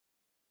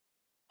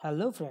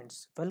Hello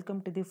friends,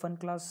 welcome to the fun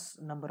class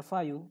number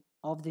 5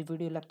 of the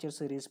video lecture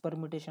series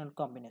Permutation and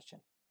Combination.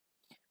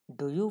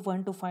 Do you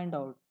want to find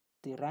out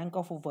the rank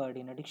of a word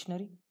in a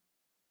dictionary?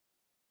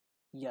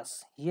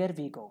 Yes, here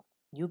we go.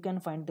 You can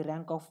find the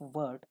rank of a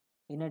word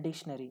in a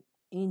dictionary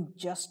in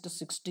just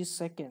 60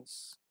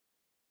 seconds.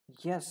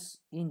 Yes,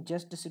 in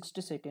just 60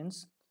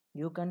 seconds,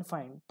 you can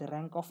find the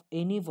rank of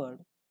any word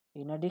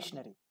in a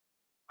dictionary.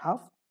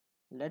 How?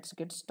 Let's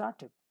get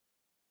started.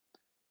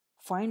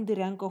 Find the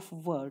rank of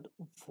word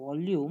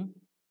volume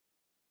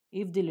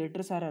if the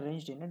letters are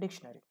arranged in a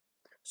dictionary.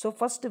 So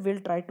first we'll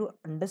try to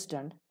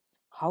understand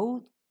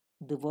how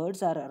the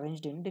words are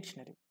arranged in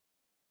dictionary.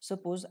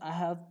 Suppose I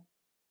have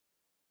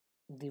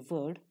the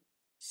word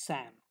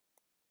Sam.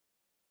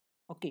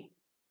 Okay,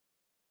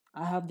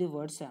 I have the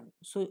word Sam.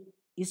 So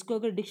इसको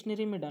अगर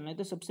dictionary में डालना है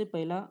तो सबसे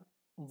पहला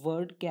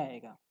word क्या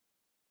आएगा?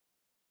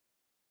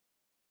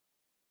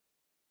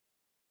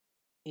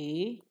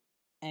 A,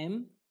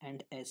 M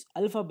and S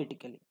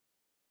alphabetically.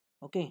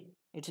 Okay,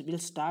 it will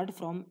start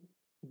from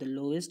the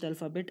lowest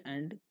alphabet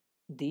and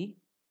the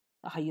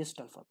highest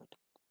alphabet.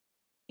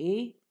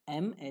 A,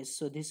 M, S.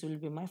 So this will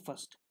be my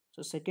first.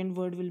 So second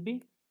word will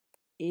be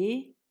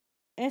A,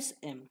 S,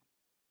 M.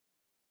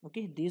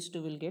 Okay, these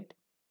two will get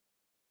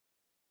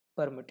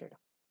permitted.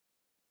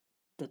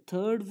 The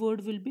third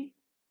word will be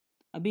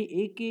अभी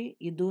A के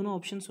ये दोनों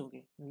options हो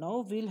गए.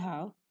 Now we'll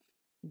have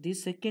the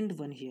second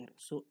one here.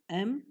 So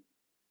M,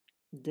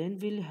 then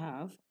we'll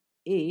have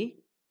A,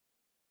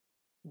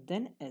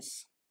 then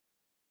S.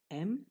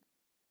 M,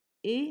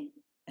 A,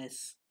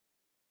 S.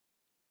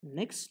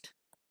 Next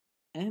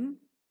M,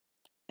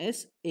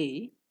 S,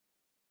 A.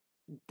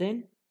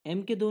 Then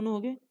M के दोनों हो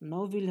गए.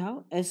 Now we'll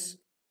have S.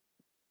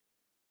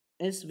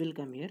 S will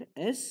come here.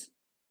 S,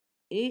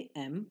 A,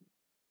 M.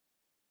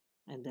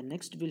 And the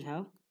next we'll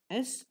have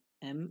S,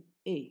 M,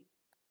 A.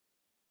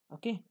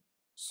 Okay,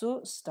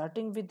 so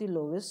starting with the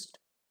lowest,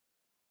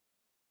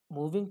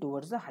 moving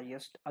towards the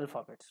highest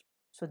alphabets.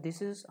 So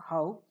this is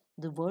how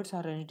the words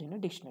are arranged in a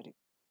dictionary.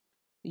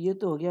 ये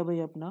तो हो गया भाई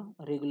अपना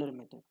regular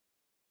method.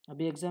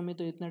 अभी exam में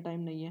तो इतना टाइम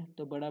नहीं है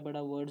तो बड़ा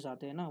बड़ा वर्ड्स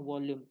आते हैं ना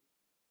वॉल्यूम.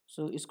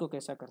 सो इसको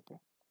कैसा करते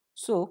हैं?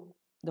 So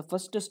the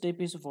first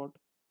step is what?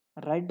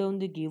 Write down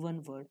the given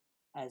word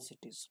as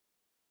it is.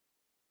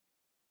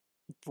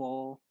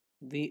 VOLUME.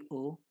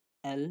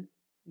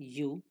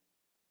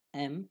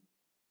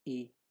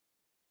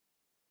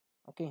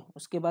 Okay,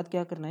 उसके बाद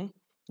क्या करना है?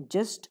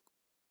 Just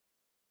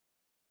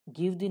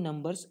give the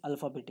numbers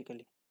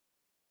alphabetically.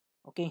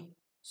 Okay,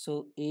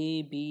 so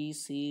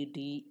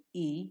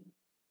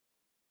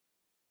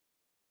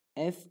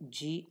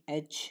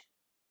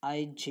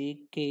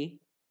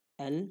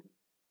ABCDEFGHIJKL,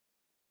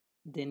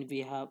 then we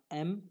have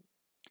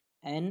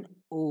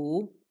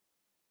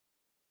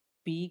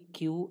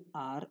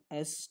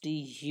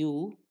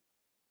MNOPQRSTU,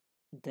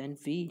 then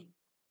V.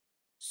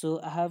 So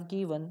I have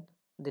given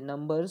the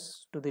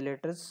numbers to the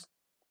letters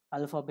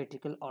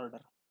alphabetical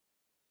order.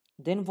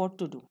 Then what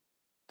to do?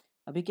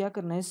 अभी क्या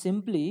करना है?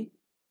 Simply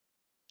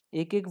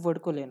एक एक वर्ड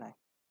को लेना है.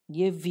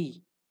 ये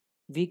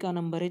V का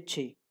नंबर है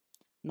 6.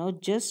 नाउ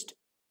जस्ट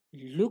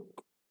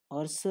लुक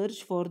और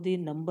search for the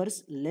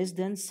numbers less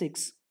than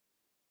 6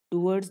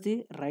 towards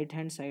the right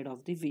hand side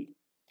of the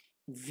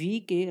V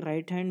के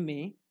राइट हैंड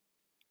में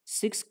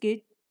 6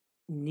 के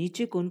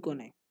नीचे कौन कौन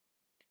है?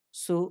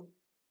 So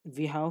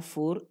we have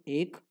 4,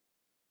 1,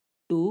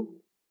 2,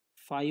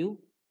 5,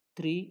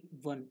 3,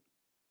 1.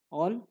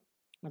 ऑल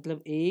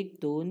मतलब 1,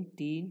 2,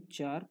 3,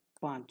 4,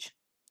 5.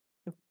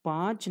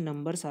 5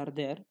 numbers are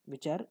there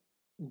which are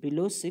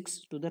below 6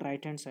 to the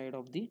right hand side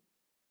of the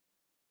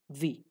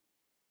V.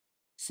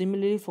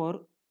 Similarly for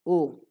O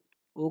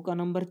का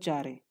number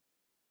 4 है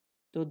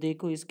तो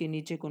देखो इसके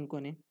नीचे कौन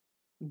कौन है?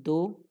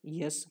 2,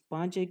 यस.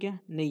 5 है क्या?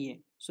 नहीं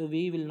है. So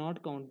we will not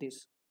count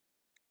this.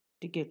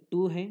 ठीक है,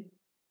 2 है,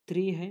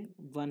 3 है,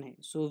 1 है.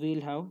 So we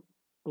will have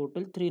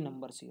total 3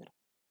 numbers here.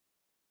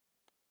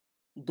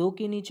 2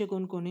 के नीचे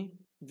कौन कौन है?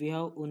 We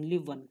have only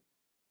 1.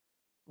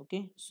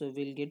 Okay, so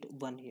will get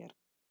 1 here.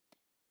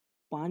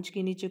 5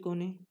 के नीचे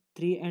कौन है?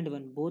 3 and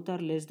 1 both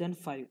are less than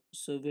 5,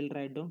 so will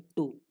write down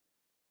 2.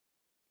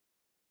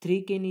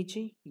 3 के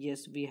नीचे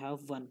यस वी हैव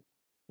 1.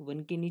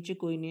 1 के नीचे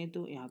कोई नहीं है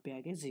तो यहाँ पे आ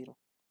गया 0.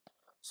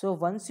 So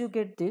once you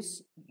get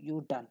this you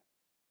done.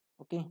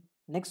 Okay,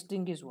 next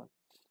thing is what?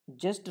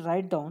 Just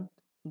write down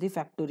the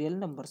factorial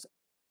numbers.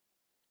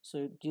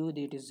 So give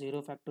it is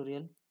 0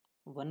 factorial,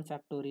 1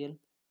 factorial,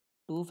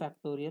 2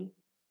 factorial,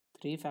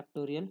 3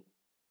 factorial,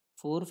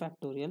 4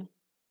 factorial,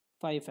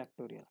 5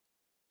 factorial.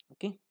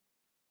 Okay,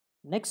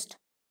 next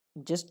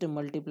just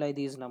multiply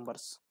these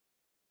numbers.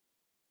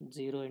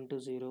 0 into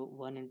 0,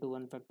 1 into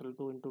 1 factorial,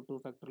 2 into 2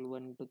 factorial,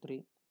 1 into 3,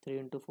 3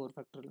 into 4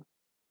 factorial.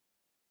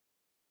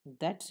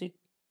 That's it.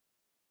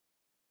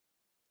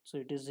 So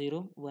it is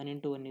 0, 1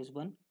 into 1 is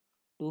 1,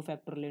 2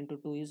 factorial into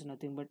 2 is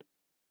nothing but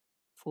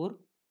 4,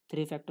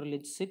 3 factorial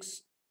is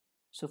 6,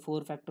 so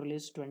 4 factorial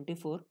is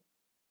 24,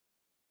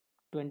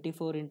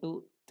 24 into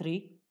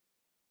 3,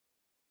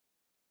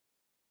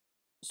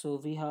 so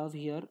we have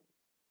here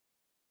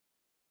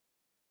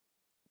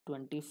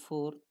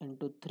 24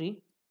 into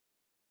 3,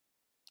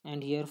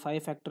 and here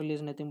 5 factorial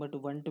is nothing but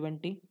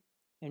 120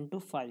 into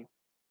 5.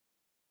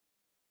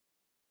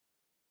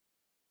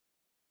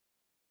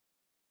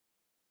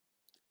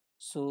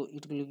 So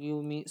it will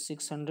give me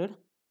 600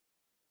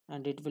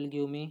 and it will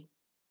give me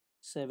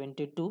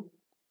 72,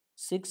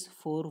 6,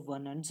 4,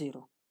 1 and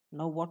 0.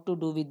 Now what to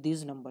do with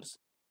these numbers?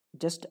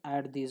 Just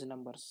add these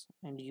numbers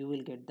and you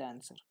will get the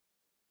answer.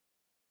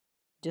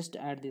 Just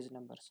add these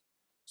numbers.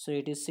 So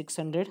it is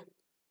 600,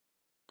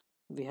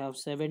 we have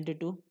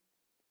 72,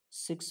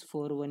 6,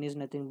 4, 1 is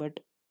nothing but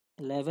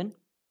 11.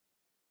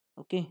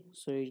 Okay,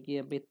 so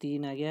ये पे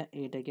 3 आ गया,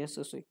 8 आ गया,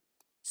 so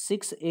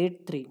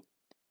 683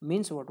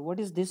 means what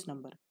is this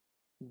number?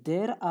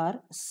 There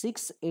are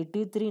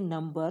 683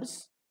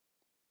 numbers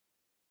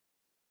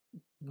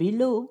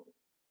below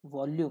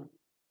volume.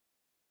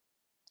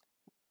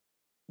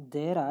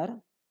 There are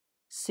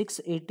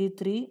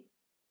 683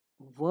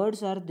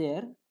 words are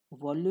there,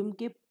 volume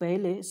के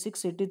पहले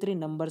 683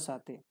 numbers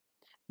आते,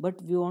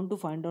 but we want to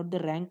find out the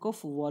rank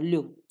of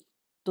volume.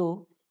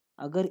 तो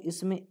अगर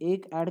इसमें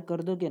एक ऐड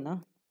कर दोगे ना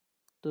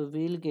तो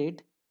we'll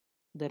get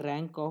the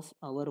rank of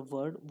our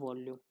word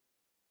volume.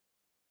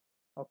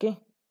 Okay,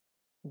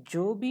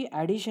 जो भी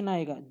एडिशन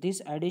आएगा,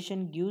 this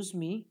addition gives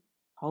me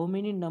how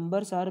many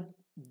numbers are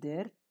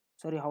there,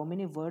 sorry how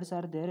many words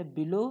are there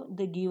below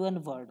the given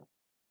word.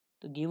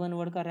 तो गिवन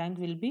वर्ड का rank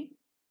will be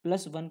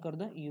 +1 कर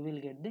दो, you will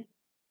get the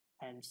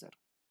answer.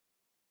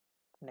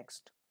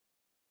 Next,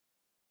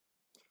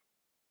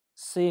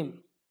 same,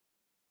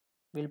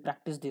 we'll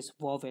practice this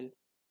vowel.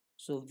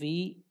 So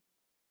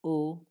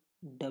VOWEL,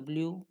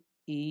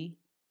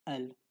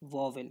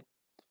 vowel.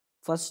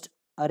 First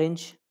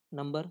arrange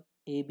number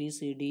A B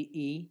C D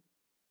E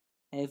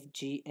F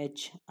G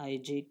H I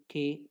J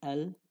K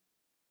L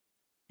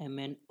M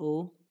N O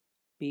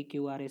P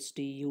Q R S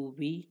T U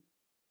V,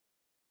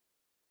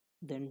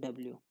 then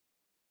W.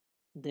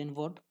 Then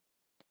what?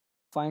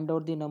 Find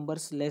out the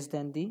numbers less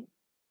than the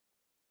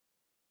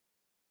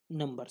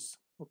numbers.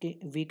 Okay,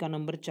 we का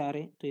number 4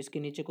 है तो इसके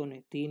नीचे कौन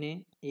है? 3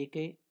 है, 1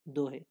 है,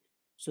 2 है.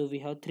 So we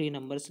have 3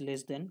 numbers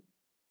less than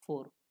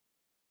 4.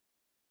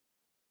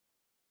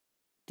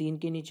 3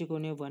 के नीचे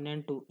कौन है? 1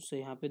 एंड 2, सो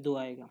यहाँ पे 2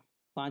 आएगा.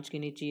 5 के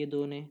नीचे ये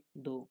 2 ने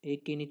 2,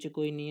 1 के नीचे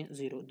कोई नहीं है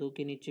 0, 2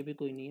 के नीचे भी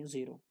कोई नहीं है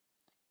 0.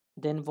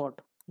 Then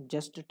what?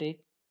 Just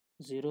take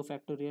 0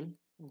 factorial,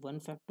 1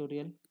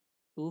 factorial,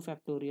 2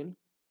 factorial,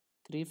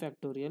 3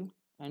 factorial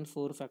and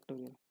 4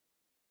 factorial.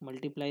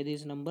 Multiply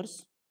these numbers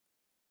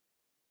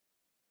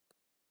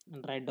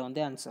and write down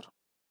the answer.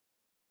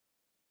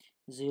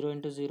 0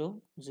 into 0,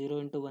 0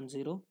 into 1,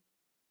 0,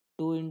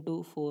 2 into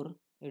 4,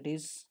 it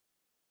is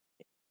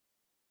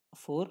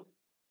 4,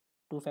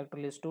 2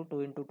 factorial is 2,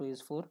 2 into 2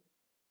 is 4,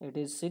 it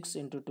is 6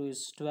 into 2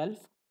 is 12,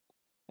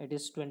 it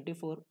is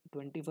 24,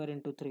 24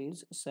 into 3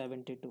 is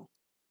 72.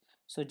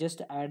 So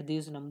just add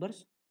these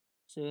numbers,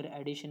 so your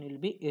addition will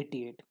be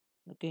 88.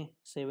 Okay,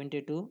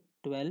 72,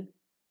 12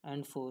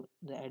 and 4,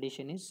 the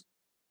addition is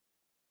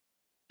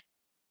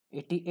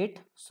 88.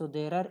 So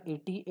there are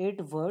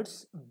 88 words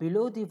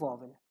below the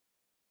vowel.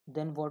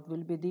 Then what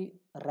will be the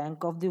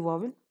rank of the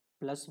vowel?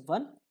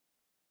 +1.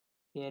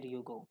 Here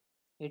you go,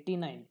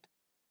 89th.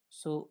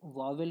 So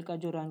vowel का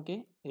जो rank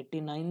है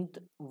 89th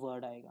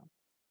word आएगा.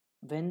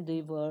 When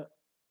the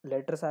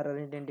letters are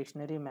arranged in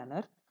dictionary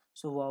manner,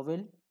 so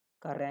vowel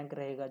का rank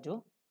रहेगा जो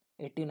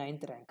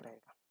 89th rank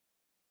रहेगा.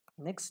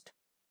 Next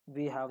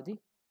we have the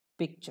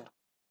picture.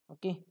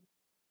 Okay,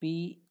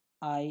 PICTURE,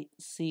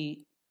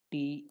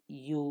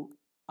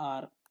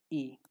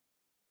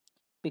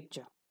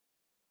 picture.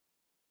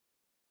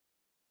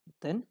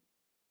 Then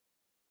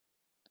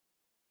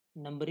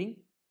numbering,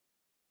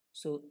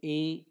 so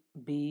A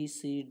B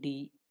C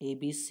D, A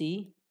B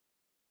C,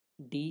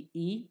 D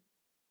E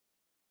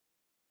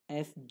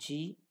F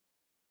G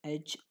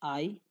H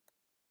I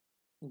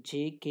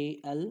J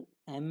K L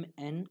M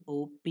N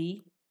O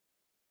P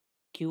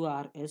Q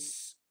R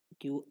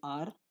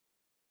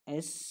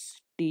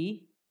S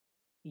T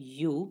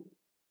U.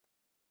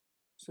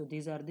 So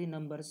these are the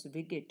numbers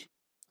we get.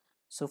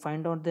 So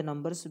find out the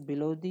numbers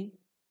below the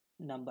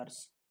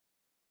numbers.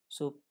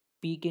 So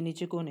P के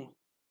नीचे कौन है?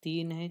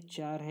 3 है,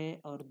 4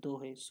 है और 2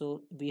 है.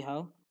 So we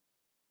have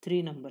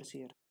 3 numbers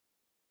here.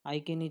 I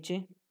के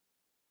नीचे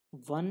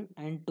 1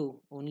 and 2,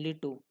 only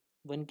 2.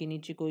 1 के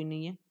नीचे कोई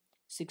नहीं है.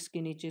 6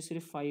 के नीचे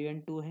सिर्फ 5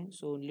 and 2 है,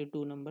 so only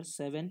 2 numbers.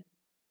 7,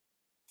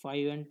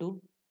 5 and 2,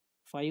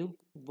 5,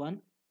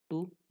 1,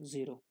 2,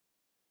 0.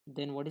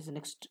 Then what is the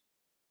next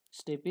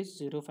step is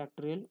 0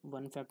 factorial,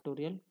 1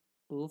 factorial,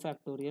 2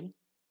 factorial,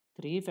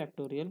 3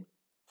 factorial,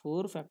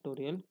 4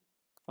 factorial,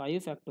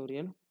 5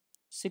 factorial,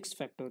 6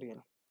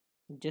 factorial.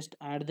 Just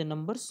add the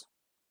numbers,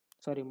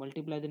 sorry,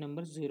 multiply the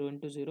numbers. 0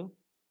 into 0,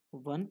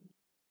 1,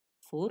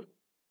 4,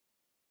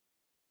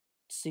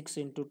 6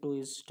 into 2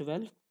 is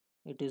 12,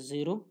 it is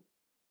 0,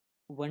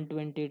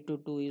 120 into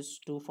 2 is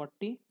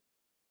 240.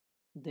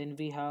 Then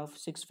we have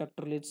 6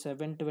 factorial is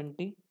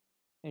 720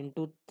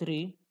 into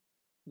 3,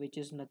 which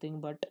is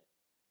nothing but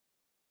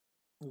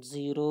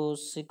 0,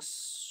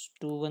 6,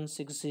 2, 1,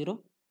 6,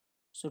 0.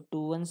 So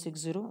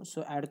 2160,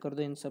 so add कर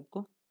दो इन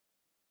सबको.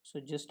 So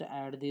just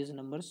add these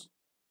numbers.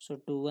 So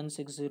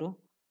 2160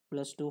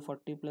 plus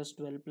 240 plus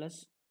 12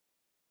 plus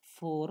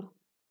 4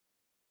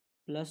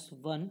 plus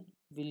 1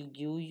 will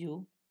give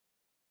you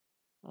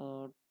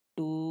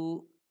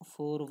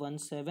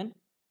 2417.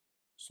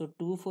 So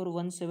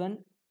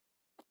 2417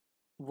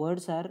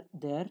 words are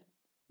there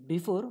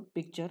before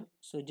picture,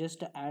 so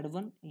just add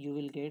one, you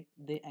will get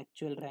the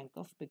actual rank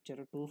of picture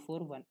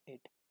 2418.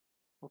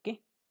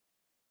 Okay,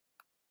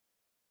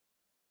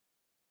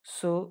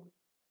 so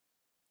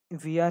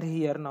we are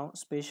here now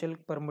special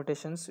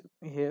permutations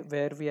here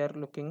where we are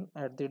looking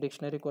at the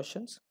dictionary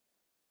questions.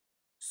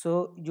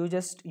 So you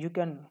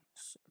can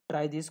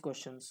try these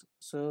questions.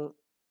 So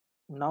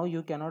now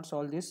you cannot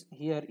solve this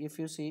here. If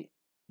you see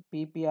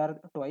ppr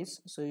twice,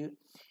 so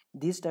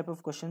these type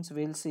of questions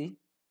we'll see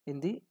in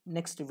the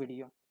next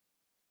video.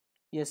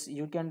 Yes,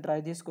 you can try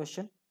this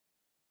question.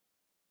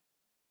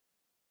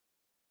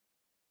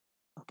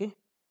 Okay,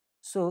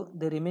 so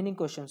the remaining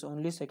questions,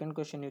 only second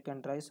question you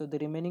can try, so the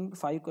remaining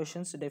 5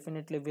 questions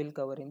definitely will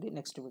cover in the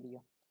next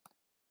video.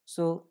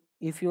 So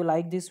if you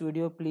like this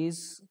video,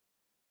 please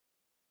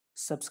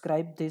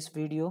subscribe this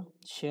video,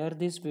 share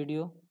this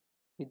video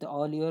with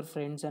all your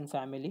friends and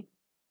family.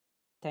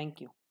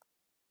 Thank you.